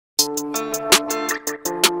All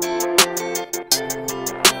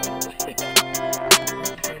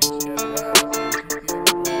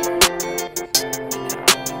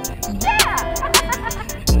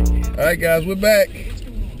right, guys, we're back.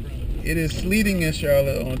 It is sleeting in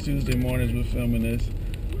Charlotte on Tuesday mornings. We're filming this.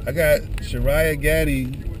 I got Shariah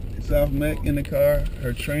Gaddy, South Meck, in the car.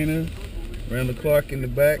 Her trainer, Randall Clark, in the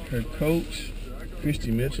back. Her coach,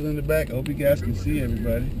 Christy Mitchell, in the back. I hope you guys can see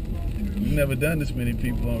everybody. We've never done this many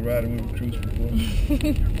people on Riding with Recruits before.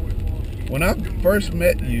 When I first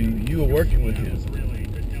met you, you were working with him,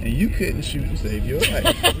 and you couldn't shoot to save your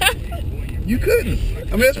life. You couldn't.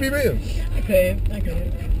 I mean, let's be real. I could.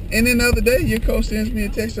 And then the other day, your coach sends me a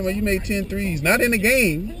text saying, you made 10 threes. Not in the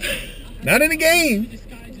game. Not in the game.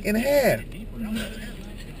 In a half.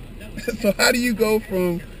 So how do you go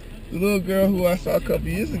from the little girl who I saw a couple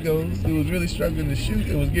years ago who was really struggling to shoot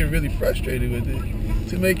and was getting really frustrated with it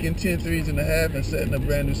to making 10 threes in a half and setting a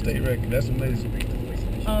brand new state record? That's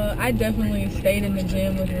amazing. I definitely stayed in the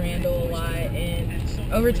gym with Randall a lot,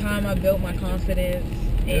 and over time I built my confidence.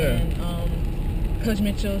 And Coach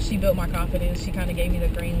Mitchell, she built my confidence. She kind of gave me the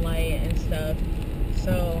green light and stuff.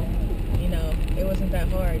 So, it wasn't that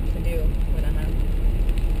hard to do when I had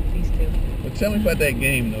these two. Well, tell me about that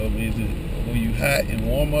game, though. I mean, were you hot in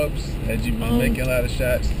warm-ups? Had you been making a lot of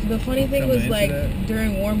shots? The funny thing was,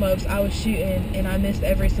 during warm-ups, I was shooting, and I missed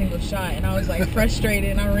every single shot. And I was,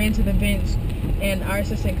 frustrated, and I ran to the bench. And our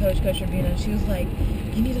assistant coach, Coach Rubino, she was like,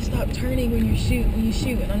 you need to stop turning when you shoot.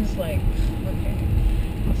 And I'm just like, okay.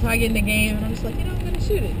 So I get in the game, and I'm just like, I'm going to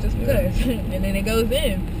shoot it just because. Yeah. And then it goes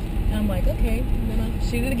in. And I'm like, okay. And then I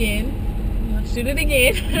shoot it again. And I shoot it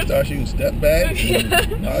again. You start shooting step back,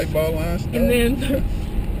 volleyball line stuff. And then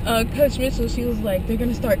Coach Mitchell, she was like, they're going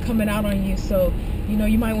to start coming out on you, so,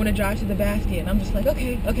 you might want to drive to the basket. And I'm just like,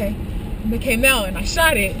 okay. And it came out, and I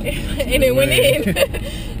shot it, and it went in.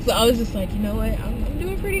 So I was just like, you know what? I'm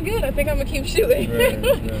doing pretty good. I think I'm going to keep shooting. Right.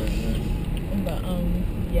 But,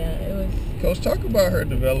 yeah, it was... Coach, talk about her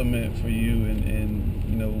development for you and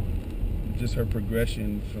just her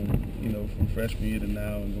progression from freshman year to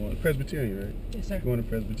now and going to Presbyterian, right? Yes, sir. Going to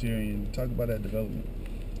Presbyterian. Talk about that development.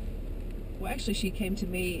 Well, actually, she came to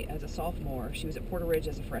me as a sophomore. She was at Porter Ridge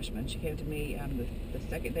as a freshman. She came to me the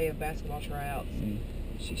second day of basketball tryouts.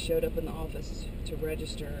 She showed up in the office to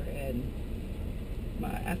register, and my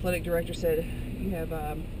athletic director said, you have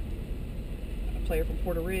a player from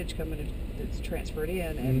Porter Ridge coming that's transferred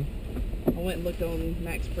in. And I went and looked on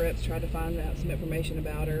Max Preps, tried to find out some information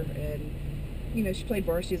about her, and she played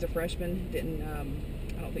varsity as a freshman.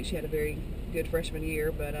 I don't think she had a very good freshman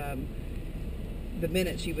year, but the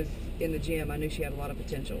minute she was in the gym, I knew she had a lot of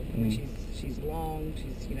potential. I mean, she's long.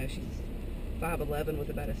 She's 5'11" with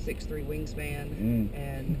about a 6'3" wingspan,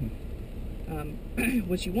 and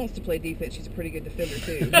when she wants to play defense, she's a pretty good defender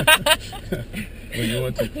too. When you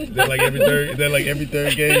want to, they're like every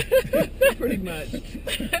third game. Pretty much.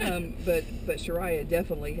 But Shariah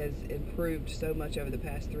definitely has improved so much over the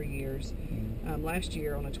past 3 years. Last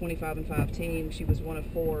year on a 25-5 team, she was one of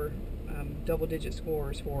 4 double-digit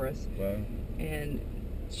scorers for us. Wow. And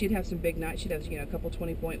she'd have some big nights. She'd have a couple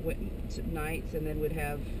 20-point nights, and then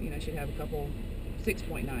she'd have a couple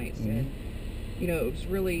 6-point nights. And it was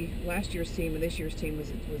really last year's team and this year's team was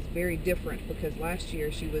very different, because last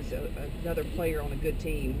year she was another player on a good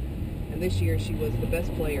team, and this year she was the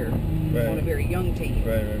best player on a very young team.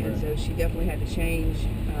 And so she definitely had to change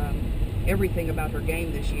everything about her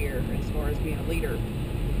game this year as far as being a leader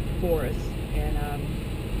for us.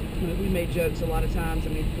 And we made jokes a lot of times. I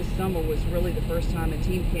mean, this summer was really the first time in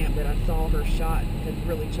team camp that I saw her shot had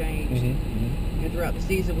really changed. And throughout the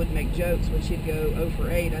season, would make jokes when she'd go 0 for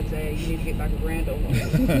 8. I'd say, you need to get back with Randall.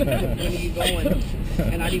 When are you going?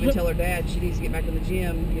 And I'd even tell her dad she needs to get back in the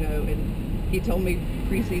gym. And he told me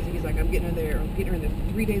preseason, he's like, I'm getting her in there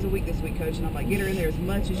 3 days a week this week, coach. And I'm like, get her in there as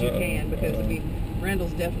much as you can, because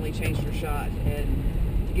Randall's definitely changed her shot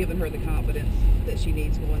and given her the confidence that she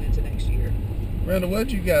needs going into next year. Randall, what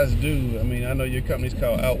did you guys do? I mean, I know your company's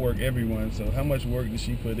called Outwork Everyone, so how much work did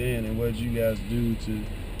she put in, and what did you guys do to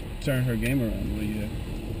turn her game around?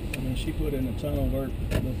 I mean, she put in a ton of work.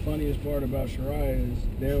 The funniest part about Shariah is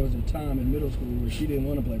there was a time in middle school where she didn't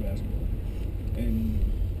want to play basketball,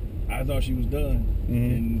 and I thought she was done.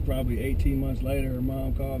 And probably 18 months later, her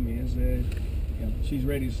mom called me and said, she's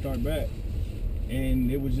ready to start back. And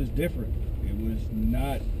it was just different. It was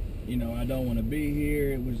not, I don't want to be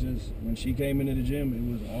here. It was just, when she came into the gym, it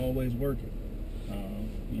was always working.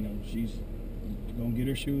 She's going to get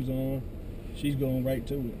her shoes on. She's going right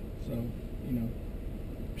to it. So,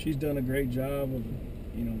 she's done a great job of,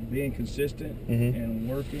 being consistent and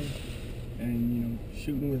working and,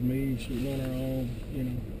 shooting with me, shooting on her own,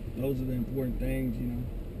 those are the important things,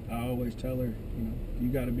 I always tell her, you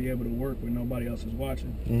got to be able to work when nobody else is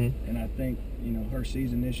watching. Mm-hmm. And I think, her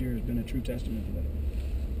season this year has been a true testament to that.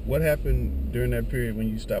 What happened during that period when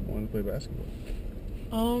you stopped wanting to play basketball?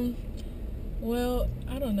 Well,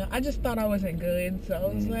 I don't know. I just thought I wasn't good, so I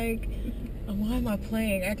was like, why am I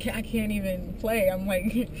playing? I can't even play. I'm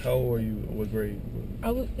like... How old were you? What grade? It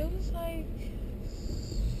was like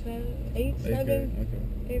 8th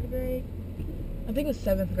grade. I think it was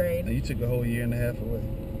 7th grade. And you took a whole year and a half away.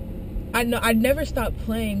 I know I'd never stopped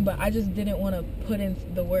playing, but I just didn't want to put in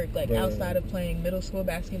the work, outside of playing middle school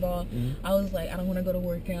basketball. Mm-hmm. I was like, I don't want to go to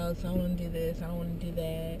workouts, I don't want to do this, I don't want to do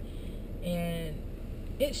that. And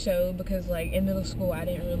it showed because, in middle school, I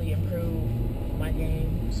didn't really improve my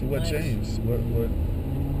game. So what changed? What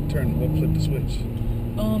flipped the switch?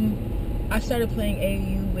 I started playing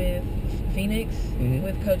AAU with Phoenix,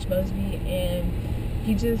 with Coach Busby, and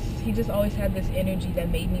he just always had this energy that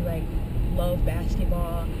made me, love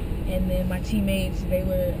basketball. And then my teammates, they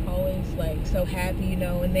were always so happy,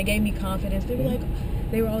 and they gave me confidence. They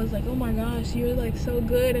were always like, oh my gosh, you're so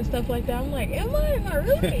good and stuff like that. I'm like, am I? Not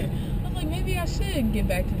really. I'm like, maybe I should get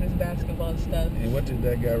back to this basketball stuff. And what did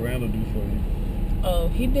that guy Randall do for you? Oh,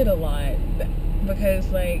 he did a lot. Because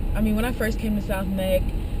when I first came to South Meck,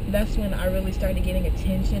 that's when I really started getting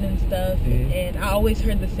attention and stuff. Mm-hmm. And I always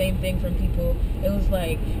heard the same thing from people. It was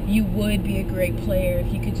you would be a great player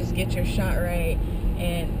if you could just get your shot right.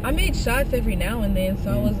 And I made shots every now and then, so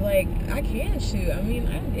I was like, I can shoot.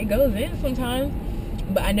 It goes in sometimes,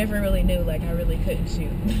 but I never really knew, I really couldn't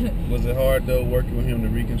shoot. Was it hard, though, working with him to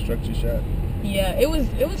reconstruct your shot? Yeah, it was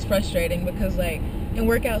frustrating because, in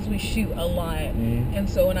workouts we shoot a lot. Mm-hmm. And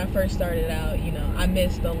so when I first started out, I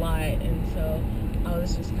missed a lot. And so I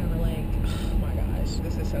was just kind of like, oh my gosh,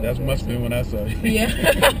 this is so That must have been when I saw you. Yeah.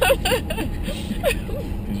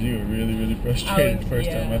 Because you were really, really frustrated the first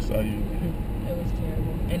time I saw you.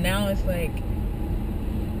 And now it's I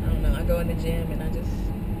don't know, I go in the gym and I just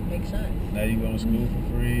make shots. Now you going to school for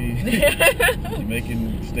free. You're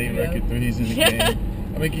making state record threes in the game.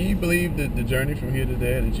 Can you believe the journey from here to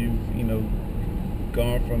there, that you've,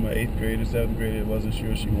 gone from an 8th grader, 7th grader that wasn't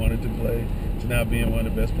sure she wanted to play, to now being one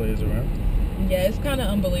of the best players around? Yeah, it's kind of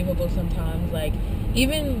unbelievable sometimes.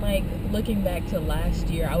 Even looking back to last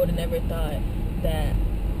year, I would have never thought that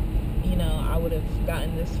I would have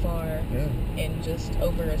gotten this far in just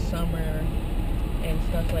over a summer and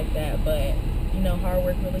stuff like that. But, hard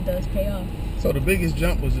work really does pay off. So the biggest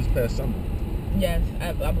jump was this past summer? Yes,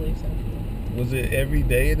 I believe so. Was it every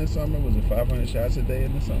day in the summer? Was it 500 shots a day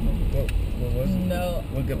in the summer? What was it? No.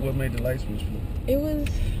 What made the light switch flip? It was,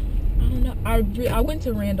 I don't know. I went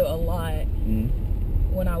to Randall a lot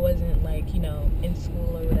when I wasn't, in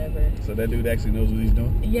school or whatever. So that dude actually knows what he's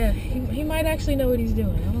doing? Yeah, he might actually know what he's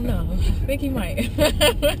doing. I don't know. I think he might.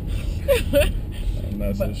 I'm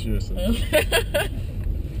not so sure.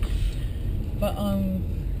 But,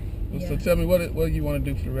 So tell me, what do you want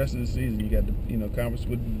to do for the rest of the season? You got the conference.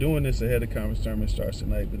 We're doing this ahead of conference tournament starts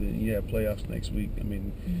tonight, but then you have playoffs next week.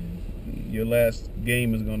 Your last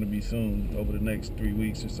game is going to be soon, over the next 3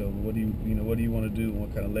 weeks or so. But what do you want to do?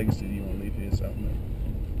 What kind of legacy do you want to leave here in South Meck?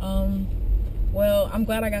 Well, I'm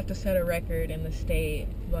glad I got to set a record in the state,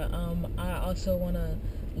 but I also want to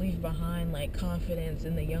leave behind confidence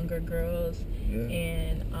in the younger girls,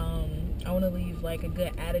 and I want to leave a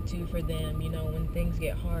good attitude for them. When things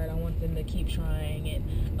get hard, I want them to keep trying, and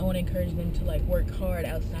I want to encourage them to work hard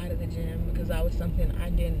outside of the gym, because that was something I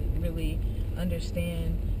didn't really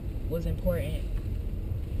understand was important.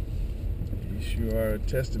 You sure are a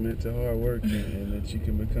testament to hard work and that you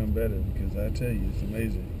can become better, because I tell you, it's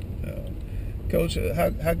amazing. Coach,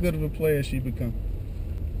 how good of a player has she become?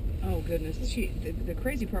 Oh goodness, the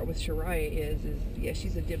crazy part with Shariah is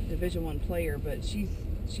she's a Division I player, but she's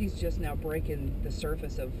just now breaking the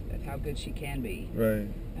surface of how good she can be. Right.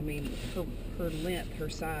 Her length, her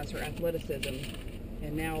size, her athleticism,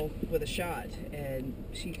 and now with a shot, and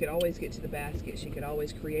she could always get to the basket. She could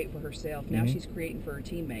always create for herself. Now she's creating for her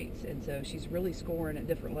teammates, and so she's really scoring at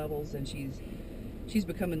different levels, and she's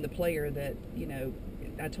becoming the player that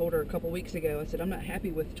I told her a couple weeks ago. I said, I'm not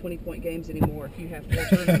happy with 20-point games anymore. If you have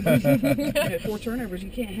 4 turnovers, 4 turnovers,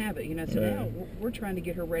 you can't have it. So now we're trying to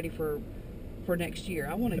get her ready for next year.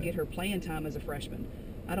 I want to get her playing time as a freshman.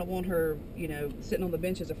 I don't want her, sitting on the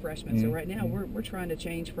bench as a freshman. So right now we're trying to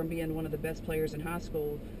change from being one of the best players in high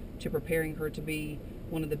school to preparing her to be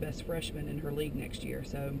one of the best freshmen in her league next year.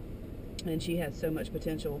 So, and she has so much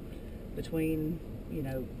potential between,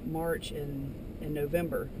 March and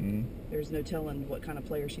November. There's no telling what kind of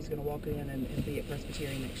player she's going to walk in and be at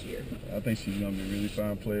Presbyterian next year. I think she's going to be a really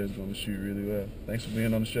fine player. Is going to shoot really well. Thanks for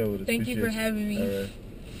being on the show with us. Thank you for having me. All right.